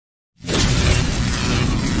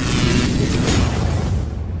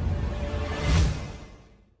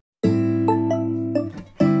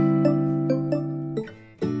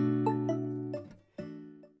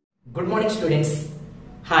morning students.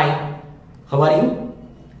 Hi, how are you?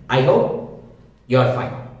 I hope you are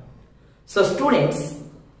fine. So students,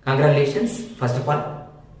 congratulations first of all,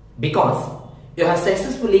 because you have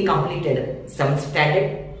successfully completed 7th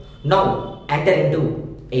standard. Now enter into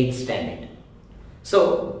 8th standard.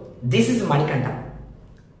 So this is Manikanta.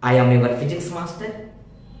 I am your physics master.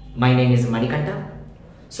 My name is Manikanta.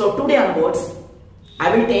 So today onwards,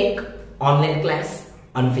 I will take online class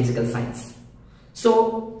on physical science.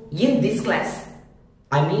 So in this class,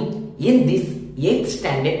 in this 8th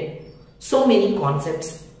standard, so many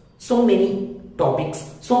concepts, so many topics,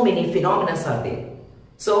 so many phenomena are there.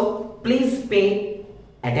 So please pay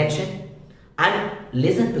attention and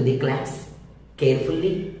listen to the class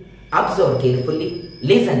carefully, observe carefully,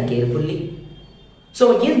 listen carefully.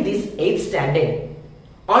 So in this 8th standard,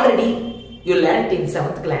 already you learnt in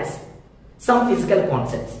 7th class some physical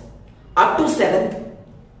concepts. Up to 7th,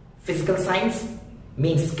 physical science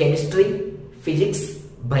means chemistry, physics,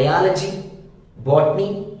 biology,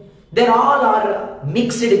 botany. They all are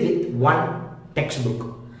mixed with one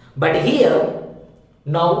textbook. But here,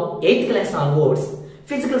 now 8th class onwards,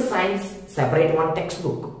 physical science separate one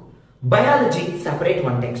textbook, biology separate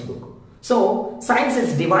one textbook. So science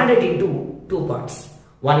is divided into two parts.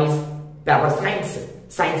 One is paper science,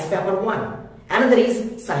 science paper 1. Another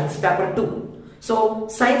is science paper 2. So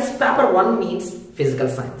science paper 1 means physical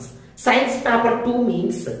science. Science paper 2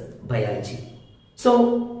 means biology.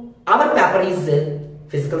 So our paper is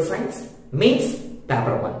physical science, means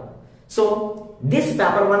paper 1. So this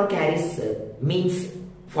paper 1 carries means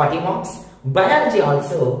 40 marks. Biology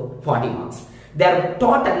also 40 marks. There are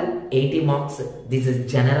total 80 marks. This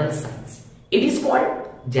is general science. It is called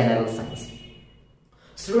general science.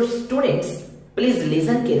 So students, please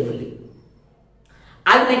listen carefully.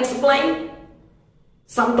 I will explain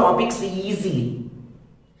some topics easily.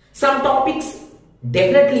 Some topics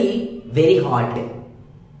definitely very hard.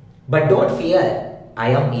 But don't fear, I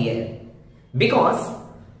am here. Because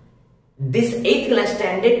this 8th class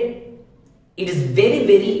standard, it is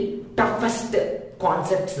very toughest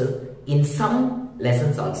concepts in some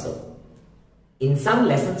lessons also. In some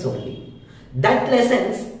lessons only. That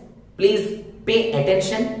lessons, please pay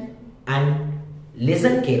attention and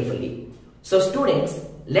listen carefully. So students,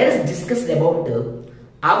 let us discuss about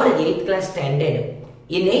our 8th class standard.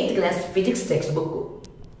 In 8th class physics textbook,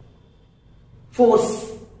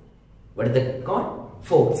 force. What is that called?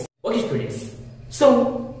 Force. Okay students.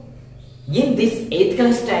 So in this 8th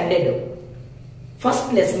class standard,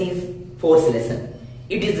 first lesson is force lesson.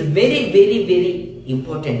 It is very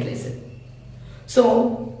important lesson.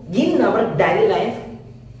 So in our daily life,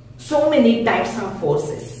 so many types of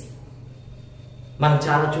forces మనం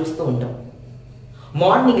చాలా చూస్తూ ఉంటాం.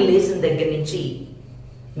 Morning లేచిన దగ్గర నుంచి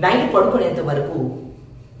night పడుకునేంత వరకు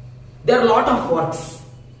there are a lot of works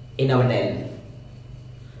in our daily life.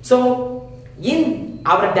 So in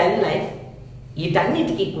our daily life,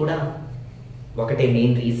 వీటన్నిటికీ కూడా ఒకటే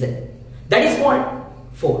main reason, that is called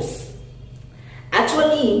force.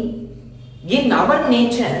 Actually in our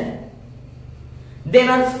nature there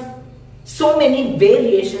are so many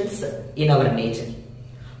variations in our nature.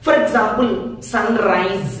 For example,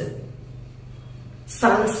 sunrise,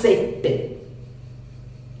 sunset,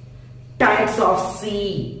 tides of sea,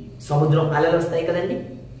 సముద్రం అలలు వస్తాయి కదండి.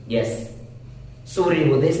 Yes,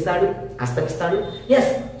 సూర్యుడు ఉదయిస్తాడు, అస్తమిస్తాడు.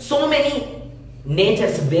 Yes, so many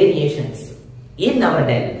nature's variations in our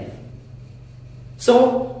daily life. So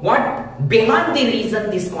what behind the reason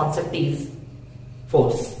this concept is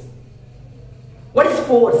force. What is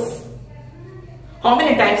force? How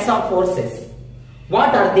many types of forces?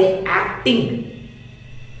 What are they acting?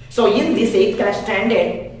 So in this 8th class standard,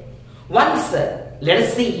 once let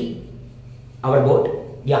us see our board.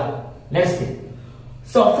 Yeah, let's see.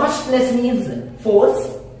 So first lesson is force.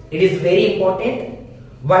 It is very important.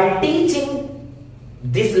 While teaching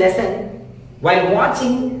this lesson, while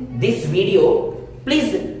watching this video,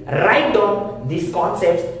 please write down these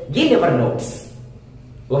concepts in your notes.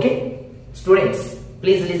 Okay? Students,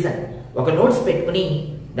 please listen. ఒక notes పెట్టుకుని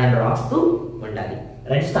దాన్ని రాస్తూ ఉండాలి.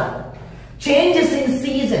 Right, start. Changes in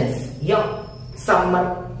seasons. Yeah, summer,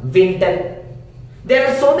 winter. There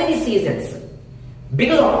are so many seasons.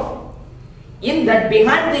 Because of in that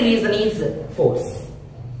behind the reason is force.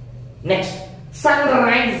 Next, sun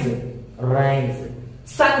rise, rise.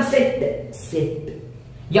 Sunset, set.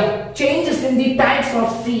 Yeah, changes in the tides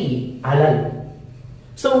of see, అలల్.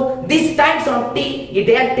 So these types of T, it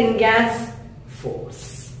acting as force.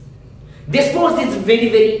 This force is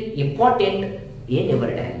very important in our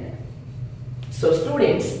daily life. So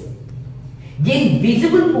students,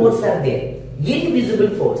 invisible force are there.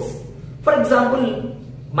 Invisible force. For example,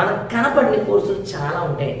 మనకు కనపడని ఫోర్సులు చాలా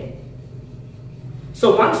ఉంటాయి. So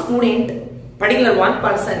one student, particular one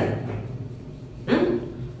person,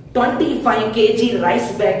 25 kg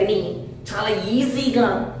rice bag ni chala easy ga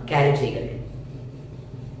carry cheyagalaru.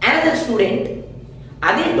 Another student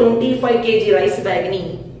అదే 25 kg rice bag ని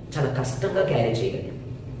చాలా కష్టంగా carry చేయగలరు.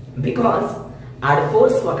 Because ఆడ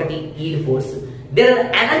ఫోర్స్ ఒకటి, ఈ force, there are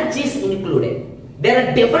energies included, there are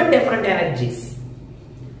different energies.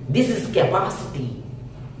 This is capacity.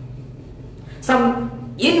 Some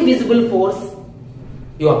invisible force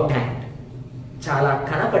you obtain, చాలా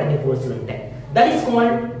కనపడని ఫోర్సులు ఉంటాయి. That is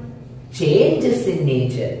called changes in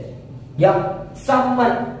nature. Yeah,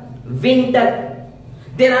 summer, winter,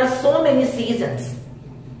 there are so many seasons.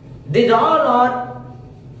 These all are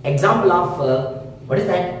example of what is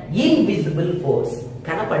that? Invisible force.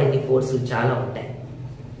 Kanapadini force chala untayi.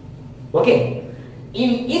 Okay.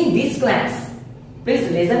 In this class, please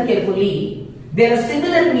listen carefully. There are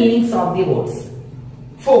similar meanings of the words.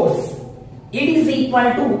 Force, it is equal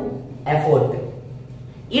to effort.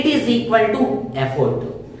 It is equal to effort.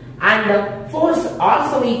 And force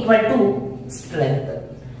also equal to strength.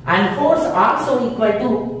 And force also equal to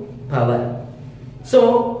power. So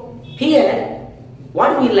here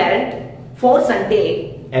what we learned, force ante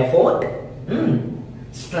effort,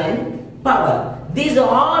 strength, power. These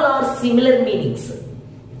all are similar meanings.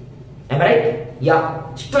 Am I right? Yeah.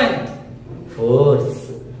 Strength, force.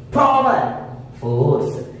 Power,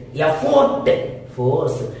 force. Effort,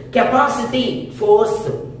 force. Capacity, force.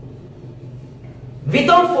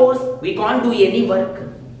 Without force we can't do any work.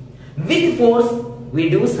 With force we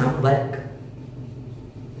do some work.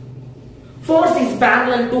 Force is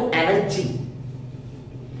parallel to energy.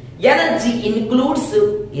 Energy includes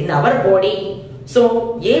in our body. So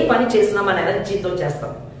ఏ పని చేసినా మన ఎనర్జీతో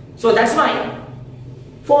చేస్తాం. So that's why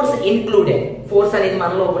force included. Force అనేది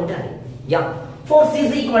మనలో ఉండాలి. Yeah. Force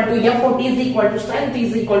is equal to effort, is equal to strength,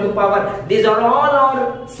 is equal to power. These are all our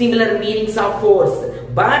similar meanings of force.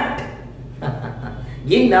 But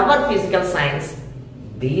in our physical science,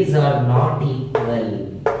 these are not equal.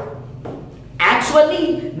 Actually,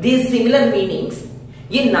 these similar meanings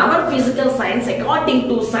in our physical science, according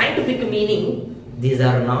to scientific meaning, these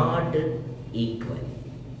are not equal.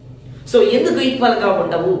 So, ఎందుకు equal గా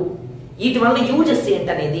ఉండవు, వీటి వల్ల uses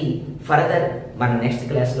ఏంటనేది further మన next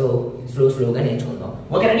class లో స్లోగా నేర్చుకుందాం.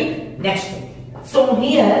 ఓకే రండి, next. So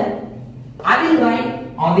here I will write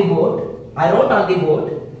on the board. I wrote on the board.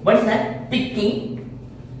 What is that? Picking,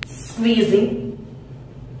 squeezing,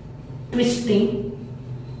 twisting,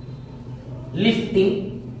 lifting,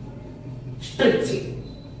 stretching.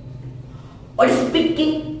 What is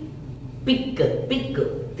picking? Pick,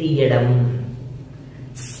 తీయడం.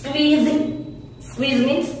 Squeezing, squeeze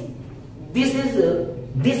means this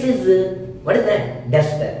is what is that?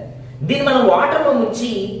 Duster. దీన్ని మనం water లో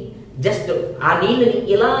ముంచి just ఆ నీళ్ళని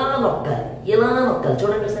ఇలా నొక్కాలి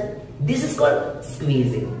చూడండి sir. This is called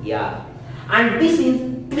squeezing. Yeah. And this is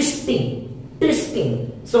twisting.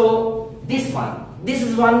 So this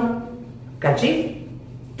is one kerchief.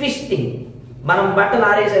 Twisting, మనం బట్టలు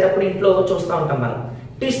ఆరేసేటప్పుడు ఇంట్లో చూస్తూ ఉంటాం మనం.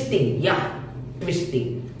 Twisting, yeah, twisting.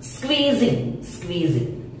 Squeezing,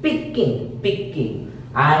 picking,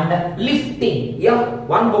 and lifting. Yeah,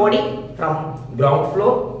 one body from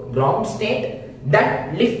ground state, that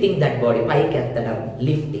lifting that body, పైకి ఎత్తడం,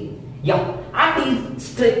 lifting. Yeah, and is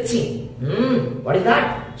stretching. What is that?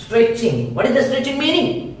 Stretching. What is the stretching meaning?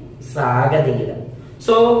 సాగదీయడం.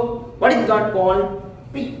 So what is got called?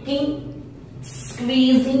 Picking,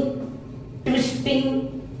 squeezing, twisting,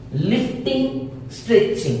 lifting,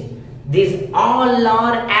 stretching. These all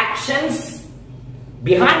are actions.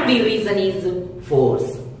 Behind the reason is force.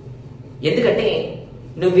 ఎందుకంటే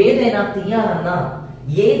నువ్వేదైనా తీయాలన్నా,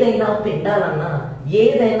 ఏదైనా పెట్టాలన్నా,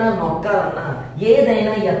 ఏదైనా నొక్కాలన్నా,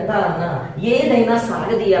 ఏదైనా ఎత్తాలన్నా, ఏదైనా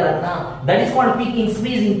సాగదీయాలన్నా, that is called picking,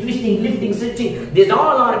 squeezing, twisting, lifting, stretching. These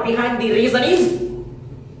all are behind the reason is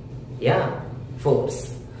force.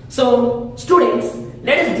 So students,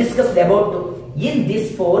 let us discuss about in this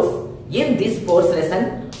force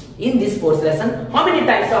lesson how many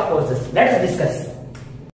types of forces. Let us discuss.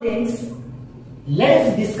 Students, let us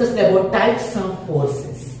discuss about types of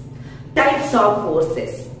forces.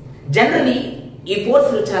 Generally ఈ force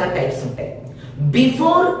చాలా types ఉంటాయి.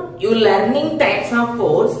 Before you learning types of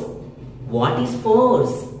force, what is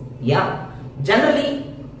force? Yeah, generally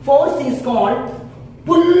force is called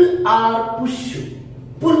pull are push.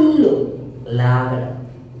 Pull లాగడం,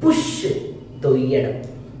 push తొయ్యడం.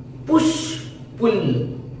 Push, pull,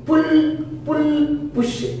 pull,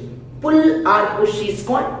 push. Pull are push is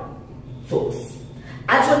called force.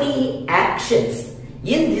 Actually, actions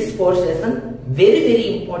in this force lesson, very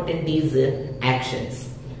important is actions.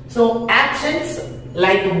 So actions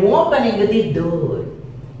like opening the door,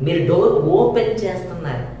 మీరు door open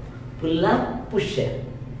చేస్తున్నారు. పుల్లా push?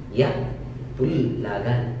 Yeah, pull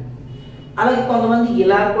లాగా. అలాగే కొంతమంది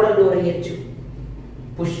ఇలా కూడా door వేయచ్చు.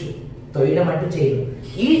 Push, తొయ్యడం అంటూ చేయడం.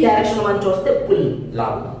 ఈ డైరెక్షన్ మనం చూస్తే పుల్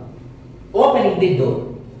లాగా, opening the door.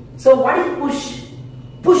 So what is push?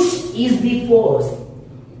 Push is the force.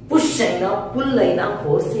 Push అయినా పుల్ అయినా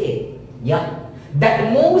ఫోర్సే. Yeah, that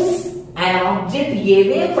moves an object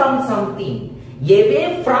away from something. away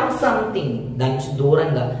from something, దాని నుంచి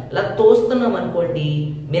దూరంగా ఇలా తోస్తున్నాం అనుకోండి.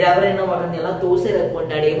 మీరు ఎవరైనా వాళ్ళని ఇలా తోసారు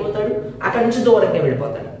అనుకోండి, ఆడు ఏమవుతాడు? అక్కడి నుంచి దూరంగా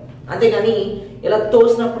వెళ్ళిపోతాడు. అంతేగాని ఇలా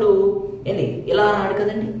తోసినప్పుడు ఏంటి ఇలా రాడు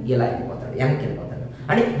కదండి, ఇలా వెళ్ళిపోతాడు, వెనక్కి వెళ్ళిపోతాడు.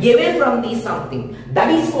 అంటే away from the something,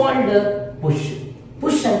 that is called push.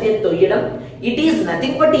 push అంటే తొయ్యడం. it is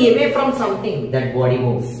nothing but away from something that body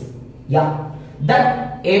moves. yeah,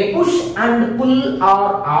 that a push and pull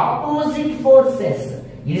are opposite forces.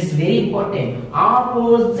 It is very important.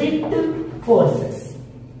 Opposite forces.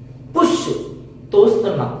 Push,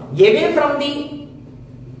 తోస్తున్నాం, away from the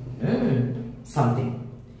something,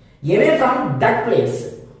 away from that place.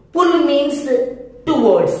 Pull means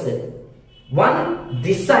towards, one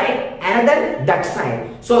this side, another that side.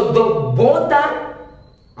 So both are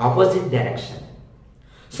opposite direction.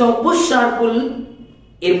 So push or pull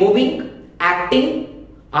is moving, acting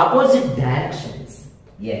opposite directions.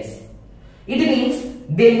 Yes, it means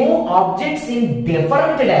they move objects in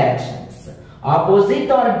different directions, opposite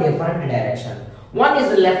or different direction. One is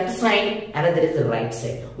left side, another is right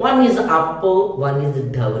side. One is up, one is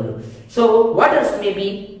down. So what else may be?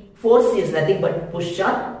 Force is nothing but push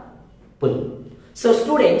or pull. So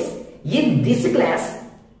students, in this class,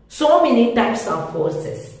 so many types of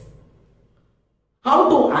forces. How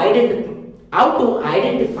to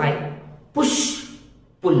identify push,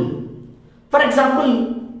 pull? For example,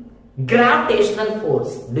 gravitational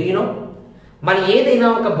force. Do you know? మనం ఏదైనా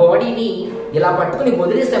ఒక బాడీని ఇలా పట్టుకుని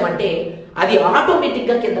వదిలేసామంటే అది automatic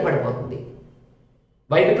గా కింద పడిపోతుంది.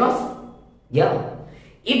 Why? Because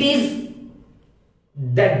it is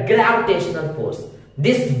the gravitational force.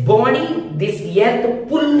 This body, this earth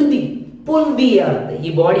pull the earth. ఈ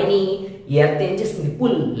బాడీని ఎర్త్ ఏం చేస్తుంది?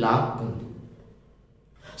 పుల్ లాక్కుంది.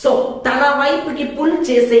 సో తన వైపుకి పుల్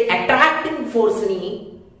చేసే అట్రాక్టింగ్ ఫోర్స్ ని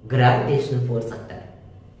గ్రావిటేషనల్ ఫోర్స్ అంటారు.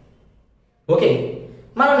 ఓకే,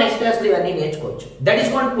 మనం నెక్స్ట్ క్లాస్ లో ఇవన్నీ నేర్చుకోవచ్చు. That is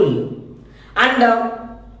called pull. And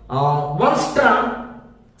one straw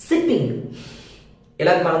sipping,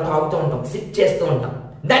 ఇలా మనం తాగుతూ ఉంటాం, సిప్ చేస్తూ ఉంటాం,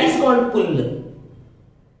 దట్ ఈస్ కాల్డ్ పుల్.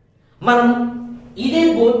 మనం ఇదే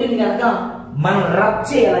బోర్డుని కనుక మనం రబ్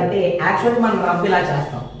చేయాలంటే యాక్చువల్లీ మనం రబ్ ఇలా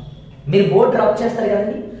చేస్తాం. మీరు బోర్డు రబ్ చేస్తారు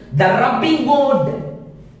కదండి, the rubbing board,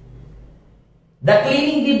 the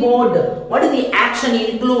cleaning the board. What is the action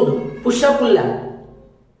include? Push up, pull?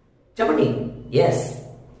 చెప్పండి. Yes,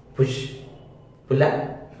 push, pull.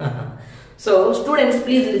 So students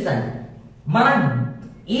please listen. మనం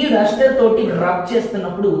ఈ డస్టర్ తోటి రబ్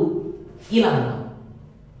చేస్తున్నప్పుడు ఇలా అంటాం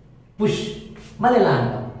పుష్, మళ్ళీ ఇలా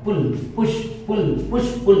అంటాం pull. Push, pull,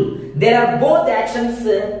 push, pull. There are both actions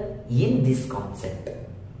in this concept.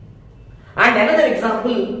 And another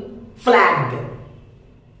example, flag.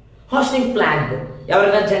 Hosting flag.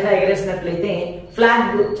 ఎవరైనా జెండా ఎగరేసినట్లయితే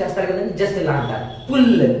ఫ్లాగ్ చేస్తారు కదండి, జస్ట్ ఇలా అంటారు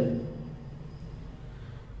పుల్.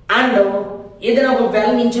 అండ్ ఏదైనా ఒక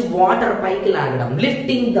వెల్ నుంచి వాటర్ పైకి లాగడం,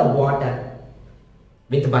 lifting the water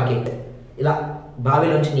with bucket, ఇలా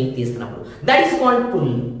బావిలోంచి నీరు తీస్తున్నప్పుడు, that is called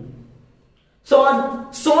pull.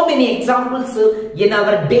 So many examples in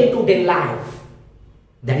our day to day life.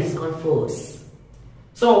 That is called force.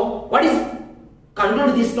 So what is,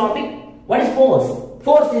 conclude this topic, what is force?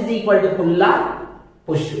 Force is equal to pull or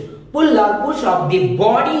push. Pull or push of the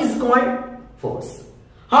body is called force.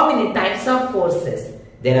 How many types of forces?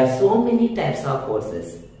 There are so many types of forces.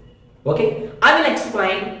 Okay, I will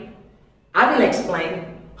explain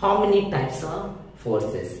how many types of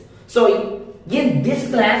forces. So in this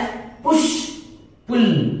class, push, pull,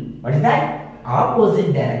 what is that?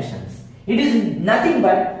 Opposite directions. It is nothing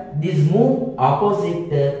but these move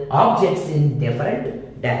opposite objects in different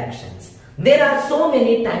directions. There are so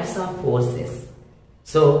many types of forces.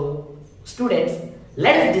 So students,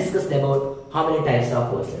 let us discuss about how many types of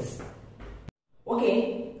forces. Okay,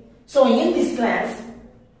 so in this class,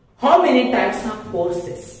 how many types of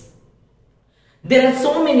forces? There are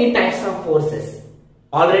so many types of forces.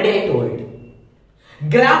 Already I told.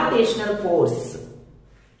 Gravitational force.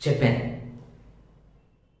 Japan.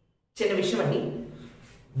 చిన్న విషయం అండి.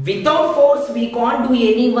 Without force we can't do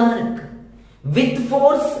any work. With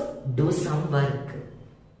force, do some work.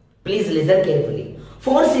 Please listen carefully.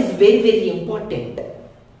 Force is very, very important.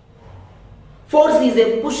 Force is a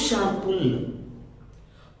push or pull.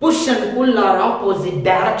 Push and pull are opposite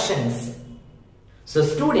directions. So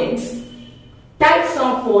students, types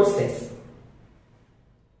of forces.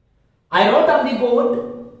 I wrote on the board,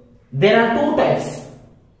 there are two types.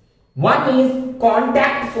 One is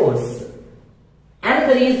contact force,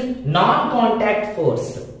 another is non-contact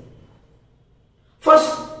force.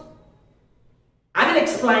 First, I will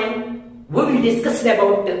explain, we will discuss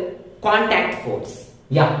about contact force.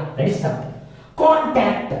 Yeah, let us start.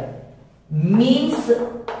 Contact means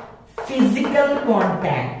physical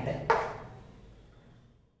contact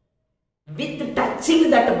with touching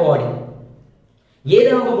that body. ఏదో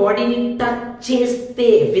ఒక బాడీని touch చేస్తే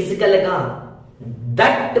physical గా,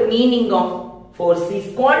 that meaning of force is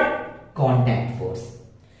called contact force.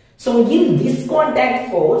 So in this contact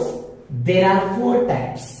force there are four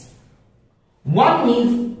types. One is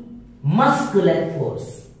muscular force.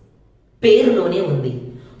 పేరులోనే ఉంది,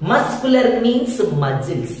 muscular means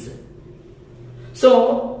muscles. So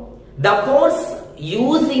the force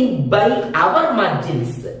using by our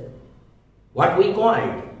muscles, what we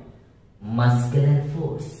called muscular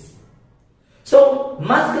force. So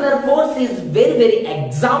muscular force is very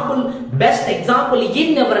example, best example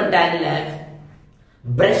in our daily life,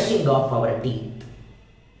 brushing of our teeth.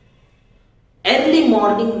 Early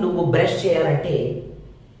morning నువ్వు brush చేయాలంటే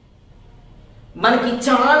మనకి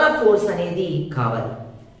చాలా force అనేది కావాలి,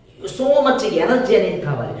 so much energy అనేది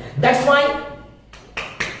కావాలి. That's why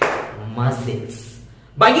muscles,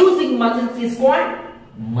 by using muscles is called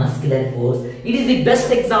muscular force. It is the best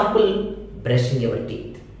example, brushing your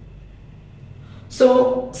teeth. So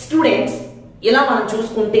students, ఇలా మనం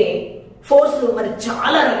చూసుకుంటే ఫోర్స్ మరి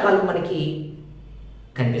చాలా రకాలు మనకి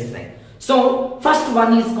కనిపిస్తాయి. So first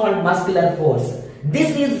one is called muscular force. This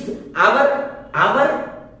is our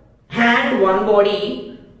hand one body,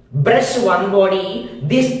 brush one body,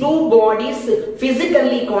 these two bodies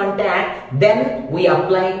physically contact, then we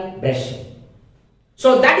apply brushing. So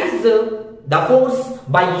that is the force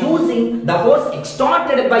by using, the force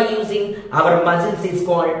extorted by using our muscles is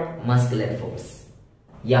called muscular force.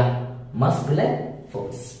 Yeah, muscular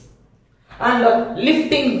force. And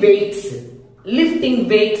lifting weights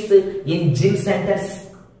in gym centers,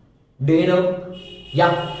 do you know?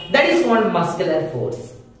 Yeah, that is called muscular force.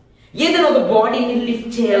 ఏదైనా ఒక బాడీని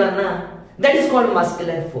lift చేయాలన్నా, that is called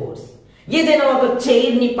muscular force. ఏదైనా ఒక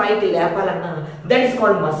chair ని పైకి లేపాలన్నా, that is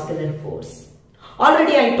called muscular force.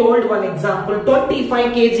 Already I told one example, 25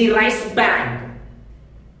 kg rice bag.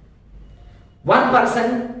 One person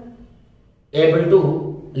able to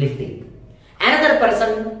lift it, another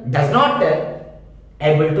person does not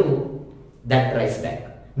able to that rice bag,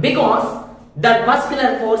 because that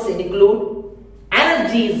muscular force include,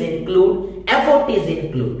 energy is include, effort is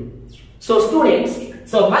include. So students,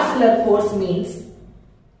 so muscular force means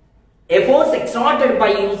a force exerted by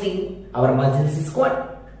using our muscles is called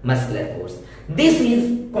muscular force. This is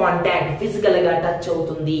contact, physical ga touch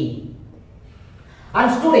avutundi. And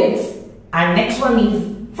students, and next one is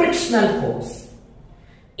frictional force.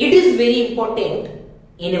 It is very important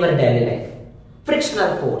in our daily life.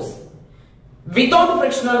 Frictional force. Without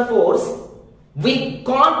frictional force, we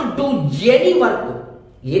can't do any work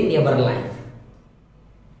in our life.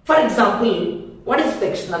 For example, what is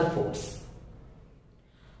frictional force?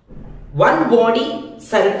 One body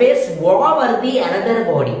surface over the another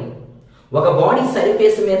body. ఒక body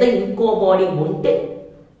surface మీద ఇంకో body ఉంటే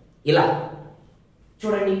ఇలా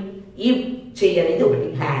చూడండి, ఈ చెయ్యి అనేది ఒకటి,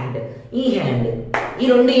 హ్యాండ్, ఈ హ్యాండ్, ఈ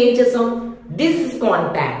రెండు ఏం చేస్తాం, this is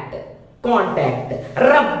contact,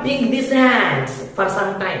 rubbing this hands for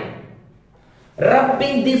some time,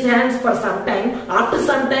 rubbing these hands for some time. After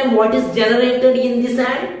some time, what is generated in this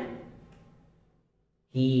hand?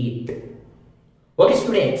 Heat. Okay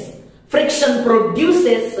students, friction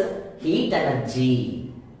produces heat energy.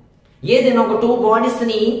 ఏదైనా ఒక two bodies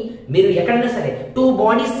ని మీరు ఎక్కడైనా సరే two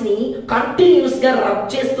bodies ని continuous గా rub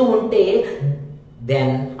చేస్తూ ఉంటే, then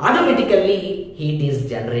automatically heat is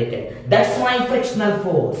generated. That's why frictional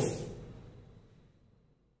force.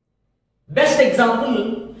 Best example,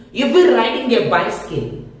 if we're riding a bicycle,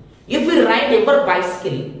 if we ride ever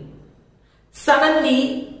bicycle, suddenly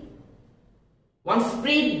one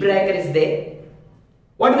speed breaker is there,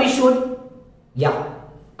 what we should, yeah,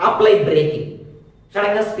 apply braking.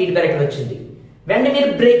 Suddenly the speed breaker వచ్చింది, వెంటనే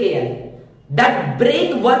మీరు break వేయాలి. That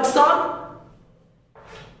brake works on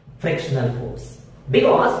frictional force,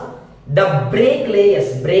 because the brake layers,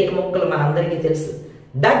 brake ముక్కలు మనందరికీ తెలుసు,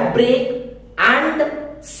 that brake and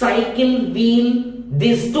cycle wheel,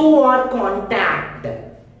 these two are contact,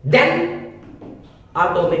 then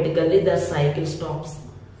automatically the cycle stops.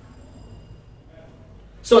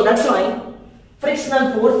 So that's why frictional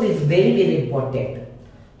force is very important.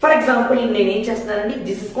 For example, నేను ఏం చేస్తానండి,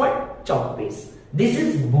 this is called chalk piece, this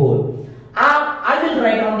is bowl. I will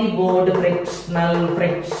write on the board frictional,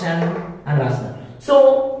 friction and రాస్తున్నారు. So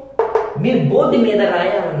మీరు board మీద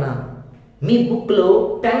రాయాలన్నా, మీ book లో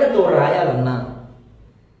పెన్నుతో రాయాలన్నా,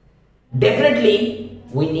 definitely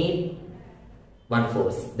we need one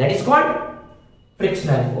force, that is called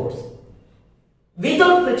frictional force.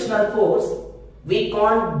 Without frictional force we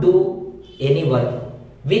can't do any work.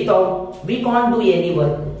 We can't do any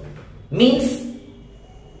work means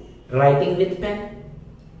writing with pen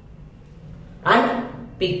and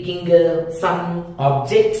picking some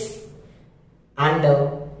objects and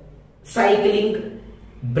cycling,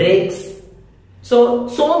 brakes.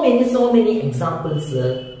 So many examples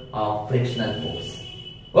of frictional force.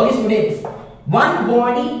 Okay students, one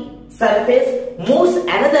body surface moves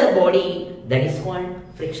another body, that is called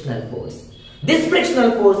frictional force. This frictional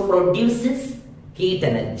force produces heat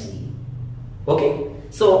energy. Okay,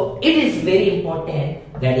 so it is very important,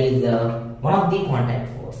 that is one of the contact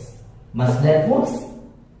force. Muscular force,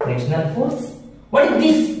 frictional force. What is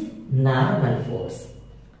this? Normal force.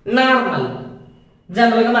 Normal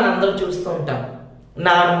general గా మనం అందరం చూస్తూ ఉంటాం.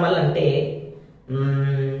 Normal అంటే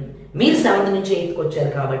మీరు 7th నుంచి 8th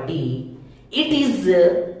వచ్చారు కాబట్టి it is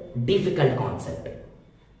difficult concept.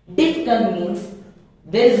 Difficult means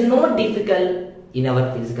there is no difficult in our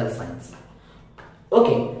physical science.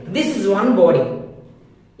 Okay, this is one body.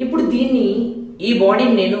 ఇప్పుడు ఈ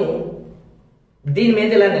బాడీని నేను దీని మీద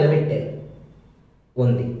ఇలా నిలబెట్టాను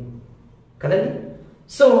ఉంది కదండి.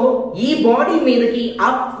 సో ఈ బాడీ మీదకి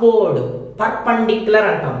అప్వర్డ్ పర్పెండిక్యులర్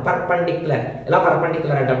అంటాం. పర్పెండిక్యులర్ ఇలా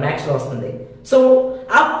పర్పెండిక్యులర్ అంటాం, నెక్స్ట్ వస్తుంది. సో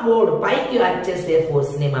అప్వర్డ్ పైకి యాక్ట్ చేసే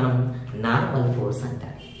ఫోర్స్ ని మనం నార్మల్ ఫోర్స్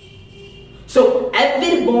అంటారు. So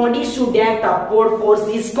every body should act upward force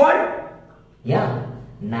is called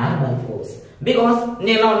normal force. Because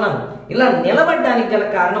నేను ఇలా ఉన్నాను, ఇలా నిలబడడానికి గల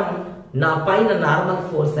కారణం నా పైన నార్మల్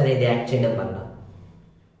ఫోర్స్ అనేది యాక్ట్ చేయడం వల్ల.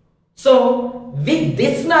 So with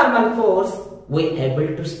this normal force we able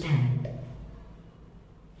to stand.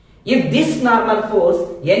 If this normal force,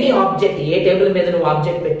 any object, A table మీద నువ్వు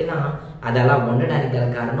ఆబ్జెక్ట్ పెట్టినా అది అలా ఉండడానికి గల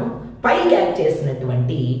కారణం పైకి యాక్ట్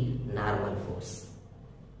చేసినటువంటి normal force.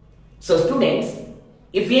 So students,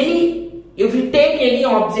 if you take any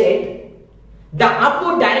object, the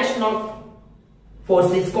upward direction of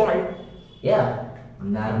force is called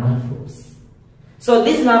normal force. So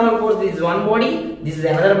this normal force, this is one body, this is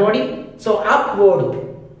another body. So upward,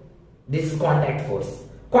 this is contact force.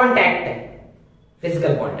 Contact,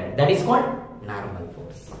 physical contact, that is called normal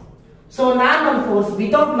force. So normal force,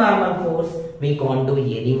 without normal force we can't do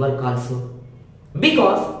any work also.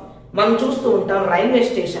 Because మనం చూస్తూ ఉంటాం railway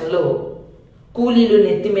station లో కూలీలు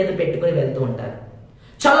నెత్తి మీద పెట్టుకుని వెళ్తూ ఉంటారు.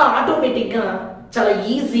 చాలా ఆటోమేటిక్ గా, చాలా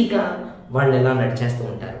ఈజీగా వాళ్ళు ఎలా నడిచేస్తూ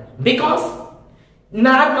ఉంటారు. Because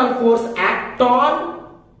normal force act on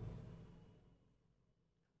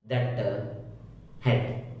that head.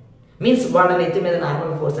 Means వాళ్ళ నెత్తి మీద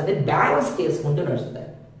నార్మల్ ఫోర్స్ అంటే బ్యాలెన్స్ చేసుకుంటూ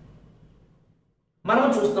నడుస్తారు. మనం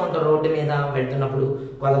చూస్తూ ఉంటాం రోడ్డు మీద వెళ్తున్నప్పుడు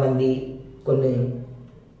కొంతమంది కొన్ని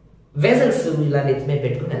వెజల్స్ ఇలా నెత్తి మీద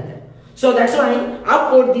పెట్టుకుని వెళ్తారు. So that's why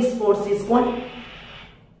upward this force is called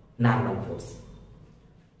normal force.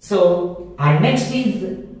 So our next is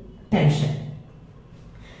tension.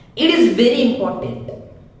 It is very important,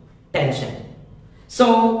 tension. So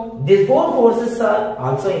these 4 forces are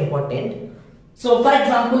also important. So for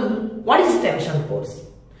example, what is tension force?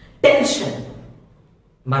 Tension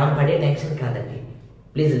మనం పడే tension కాదండి,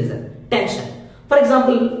 please listen. Tension for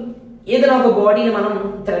example, ఏదైనా ఒక బాడీని మనం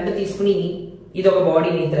thread తీసుకుని, ఇది ఒక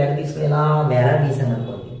బాడీని థ్రెడ్ తీసుకుని ఇలా వేలాడ తీసాను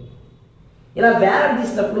అనుకోండి. ఇలా వేలాడ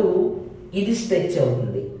తీసినప్పుడు ఇది స్ట్రెచ్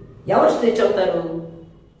అవుతుంది. ఎవరు స్ట్రెచ్ అవుతారు?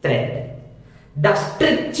 Thread. The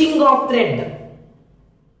stretching of thread.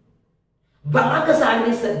 బాగా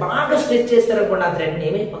సాగదీస్తారు, బాగా స్ట్రెచ్ చేస్తారనుకోండి, ఆ థ్రెడ్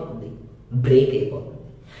ఏమైపోతుంది? బ్రేక్ అయిపోతుంది.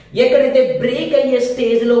 ఎక్కడైతే బ్రేక్ అయ్యే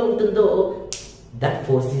స్టేజ్ లో ఉంటుందో that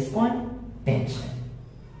force is called tension.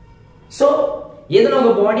 So ఏదైనా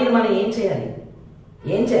ఒక బాడీని మనం ఏం చేయాలి?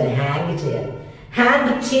 హ్యాంగ్ చేయాలి. హ్యాంగ్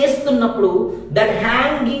చేస్తున్నప్పుడు that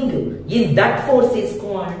hanging in that force is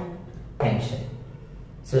called tension.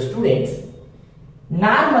 So students,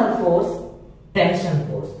 normal force, tension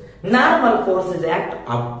force. Normal force is act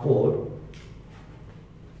upward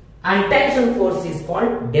and tension force is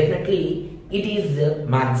called, definitely it is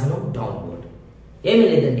maximum downward. ఏమీ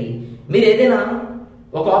లేదండి, మీరు ఏదైనా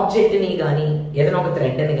ఒక object ని కానీ ఏదైనా ఒక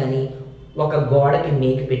థ్రెడ్ ని కానీ ఒక గోడకి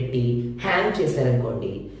మేకి పెట్టి హ్యాంగ్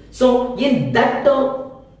చేశారనుకోండి. So in that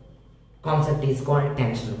concept is called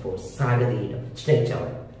tension force. సాగదీయడం, stretch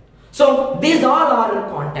అవ్వడం. So these all are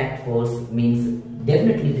contact force, means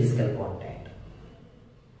definitely physical contact.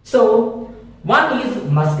 So one is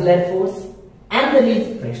muscular force, another is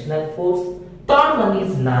frictional force, third one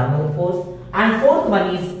is normal force, and fourth one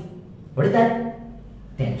is, what is that?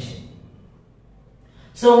 Tension.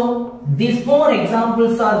 So these four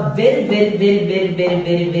examples are very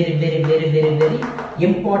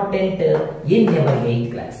important in our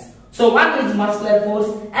 8th class. So one is muscular force,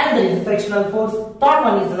 another is frictional force, third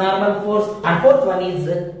one is normal force, and fourth one is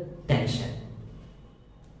tension.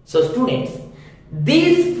 So students,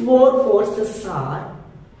 these four forces are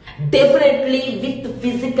definitely with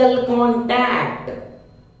physical contact,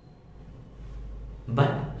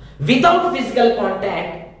 but without physical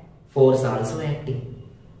contact, force also acting.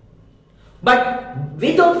 But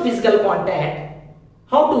without physical contact,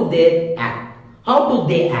 how do they act? How do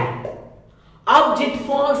they act? Object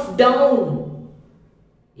falls down.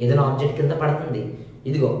 ఏదైనా object కింద పడుతుంది,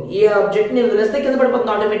 ఇదిగో ఈ object ని వదిలేస్తే కింద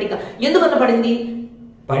పడిపోతుంది automatic గా. ఎందుకన్నా పడింది?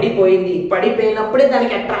 పడిపోయింది. పడిపోయినప్పుడే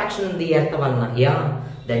దానికి అట్రాక్షన్ ఉంది ఎర్త్ వలన. Yeah,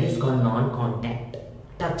 that is called non contact.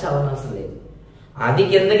 Touch అవ్వనవసరం లేదు. అది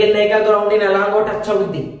కిందకి వెళ్ళాక గ్రౌండ్ ఎలాగో టచ్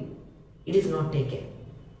అవుద్ది. It is not taken.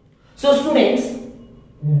 So students,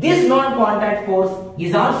 this non-contact force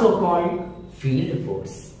is also called field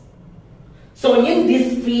force. So in this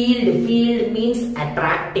field means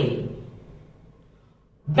attracting.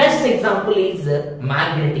 Best example is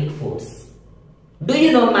magnetic force. Do you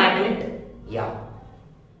know magnet? Yeah.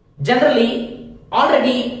 Generally,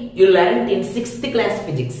 already you learned in 6th class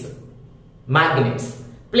physics. Magnets.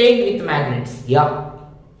 Playing with magnets. Yeah.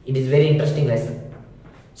 It is very interesting lesson.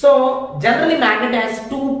 So generally magnet has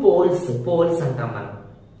two poles. Poles antam manam.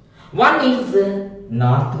 One is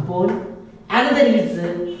north pole, another is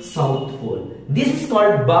south pole. This is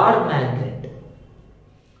called bar magnet.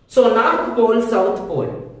 So north pole, south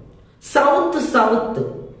pole. South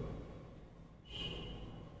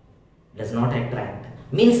does not attract,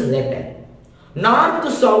 means repel. North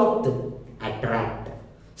south attract.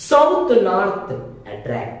 South north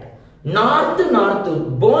attract. North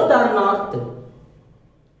both are north,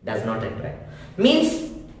 does not attract. Means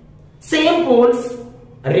same poles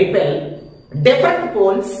repel, different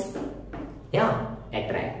poles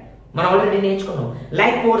attract. మనం already నేర్చుకున్నాం.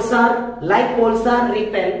 like poles are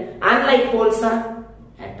repel, unlike poles are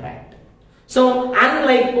attract. So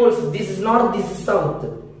unlike poles, this is north, this is south.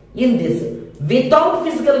 In this, without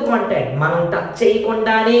physical contact, మనం touch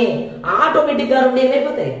చేయకుండానే automatic గా రెండు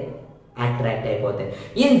ఏమైపోతాయి? Attract అయిపోతాయి.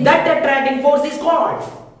 In that attracting force is called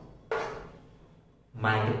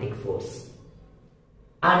magnetic force.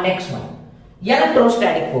 And next one,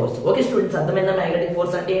 electrostatic force. Okay students, అర్థమైందా magnetic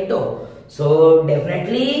force అంటే ఏంటో? So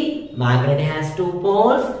definitely magnet has two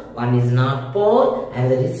poles. One is north pole,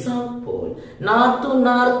 another is south pole. North to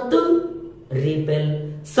north repel,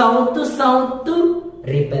 south to south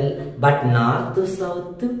repel, but north to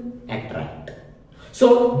south attract. So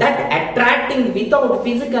that attracting without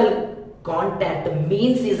physical contact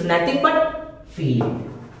means is nothing but field.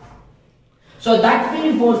 So that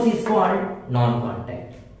field force is called non-contact.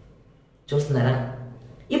 చూస్తున్నారా?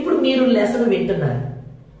 ఇప్పుడు మీరు lesson వింటున్నారు,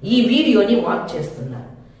 ఈ వీడియోని watch చేస్తున్నారు.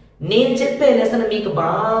 నేను చెప్పే lesson మీకు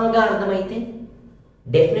బాగా అర్థమైతే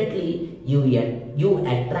definitely you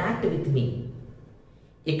attract with me.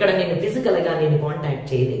 ఇక్కడ నేను ఫిజికల్ గా నేను కాంటాక్ట్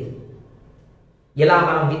చేయలేదు. ఇలా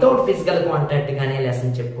మనం వితౌట్ ఫిజికల్ కాంటాక్ట్ గానే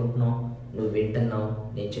లెసన్ చెప్పుకుంటున్నాం, నువ్వు వింటున్నావు,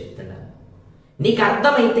 నేను చెప్తున్నాను. నీకు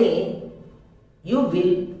అర్థమైతే you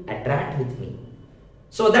will attract with me.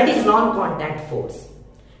 So that is non contact force.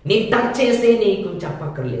 నేను టచ్ చేసే నీకు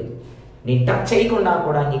చెప్పక్కర్లేదు, నేను టచ్ చేయకుండా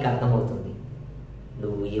కూడా నీకు అర్థమవుతుంది,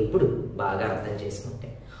 నువ్వు ఎప్పుడు బాగా అర్థం చేసుకుంటే.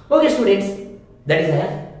 Okay students,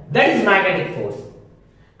 that is magnetic force.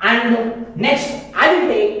 And next I will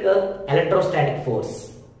take electrostatic force.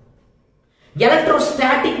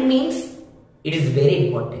 Electrostatic means it is very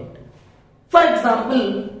important. For example,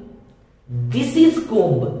 this is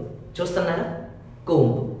comb. చూస్తున్నారా?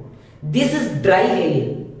 comb. This is dry hair.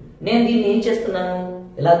 నేను దీన్ని ఏం చేస్తున్నాను?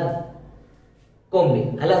 ఇలా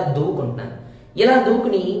కోంబింగ్ అలా దూకుంటున్నాను. ఇలా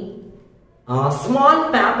దూకుని small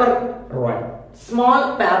paper rod, small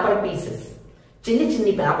paper pieces,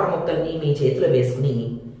 చిన్ని paper ముక్కల్ని మీ చేతిలో వేసుకుని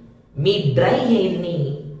మీ డ్రై హెయిర్ని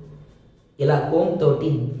ఇలా కోమ్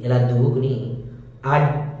తోటి ఇలా దూకుని ఆ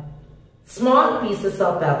స్మాల్ పీసెస్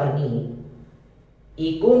ఆఫ్ పేపర్ని ఈ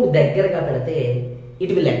కోమ్ దగ్గరగా పెడితే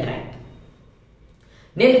ఇట్ విల్ అట్రాక్ట్.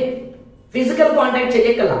 నేను ఫిజికల్ కాంటాక్ట్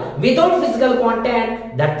చేయగల, without physical contact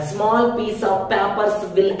that small piece of papers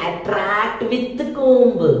will attract with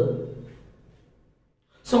comb.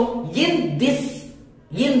 So in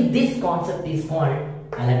this concept is called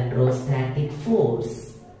electrostatic force.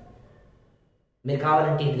 మీరు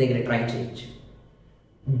కావాలంటే ఇంటి దగ్గర ట్రై చేయొచ్చు.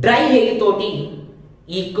 డ్రై హెయిర్ తోటి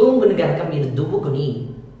ఈ కోంబుని కనుక మీరు దువ్వుకుని,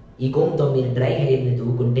 ఈ కోంబుతో మీరు డ్రై హెయిర్ని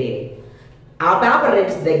దువ్వుకుంటే ఆ పేపర్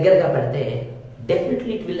రేట్స్ దగ్గరగా పెడితే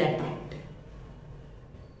definitely it will attract.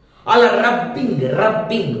 All rubbing.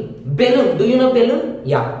 Balloon. Do you know balloon?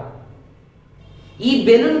 Yeah. ఈ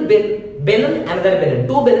బెలూన్ అనదర్ బెలూన్,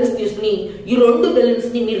 2 బెలూన్స్ తీసుకుని ఈ 2 బెలూన్స్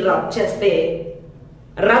ని మీరు రబ్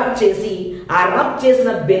చేసి ఆ రబ్ చేసిన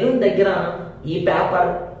బెలూన్ దగ్గర ఈ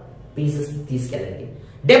పేపర్ పీసెస్ తీసుకెళ్ళండి.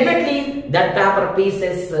 Definitely that paper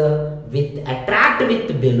pieces with attract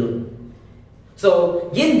with balloon. So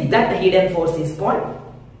in that hidden force is called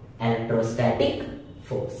electrostatic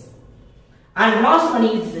force. And last one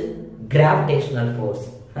is gravitational force.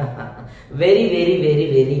 Very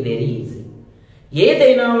easy.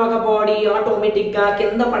 ఏదైనా ఒక బాడీ ఆటోమేటిక్ గా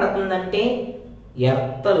కింద పడుతుందంటే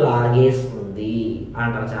earth లాగేస్తుంది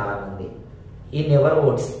అంటారు చాలా మంది. ఈ నెవర్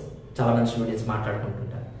వర్డ్స్ చాలా మంది స్టూడెంట్స్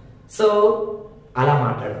మాట్లాడుకుంటుంటారు. సో అలా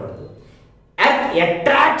మాట్లాడకూడదు. ఎర్త్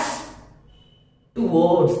అట్రాక్ట్స్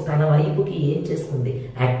టువర్డ్స్, తన వైపుకి ఏం చేసుకుంది?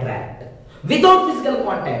 Attract without physical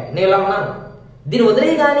contact. నేను ఇలా ఉన్నాను, దీన్ని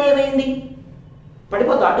వదిలేయగానే ఏమైంది?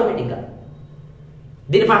 పడిపోతుంది ఆటోమేటిక్ గా.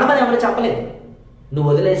 దీన్ని పడమని ఎవరు చెప్పలేదు, నువ్వు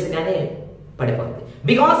వదిలేసిగానే పడిపోతుంది.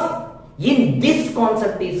 Because in this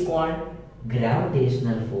concept is called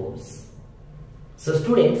gravitational force. So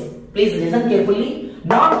students please listen carefully.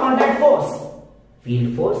 Not contact force,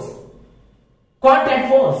 field force. Contact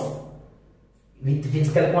force with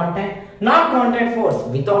physical contact, not contact force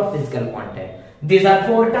without physical contact. These are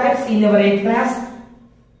 4 types in our 8th class.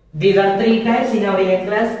 These are 3 types in our 8th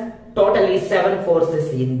class. Totally 7 forces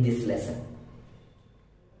in this lesson.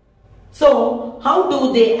 So, how do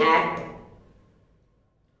they act?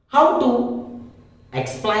 How to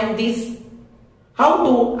explain this? How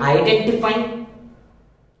to identify?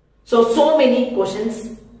 So many questions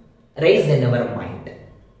raised in our mind.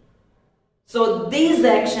 So these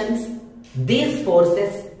actions, these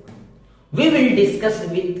forces, we will discuss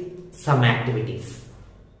with some activities.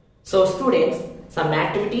 So students, some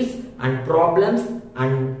activities and problems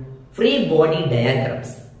and free body diagrams.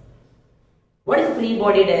 What is free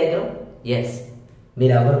body diagram? Yes,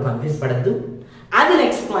 మీరు ఎవరు confuse పడద్దు. I will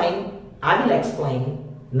explain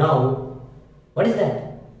now. What is that?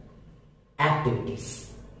 Activities.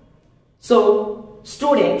 So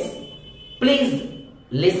students, please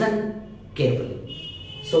listen carefully.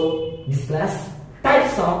 So this class,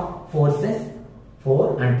 types of forces 4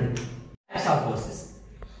 and 3. Types of forces.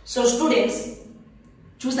 So students,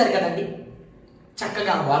 చూసారు కదండి,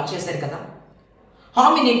 చక్కగా watch చేశారు కదా. How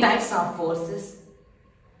many types of forces?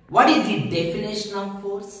 What is the definition of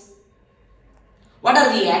force? What are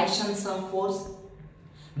the actions of force?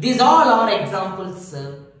 These all are examples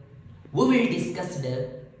we will discuss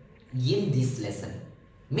in this lesson,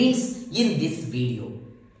 means in this video.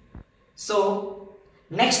 So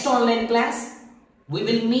next online class, we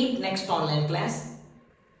will meet next online class.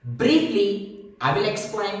 Briefly, I will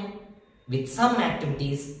explain with some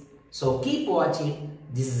activities. So keep watching.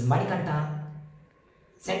 This is Manikanta,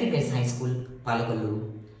 St. Ignatius High School, Palagollu.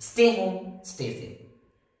 Stay home, stay safe.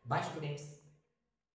 Bye students.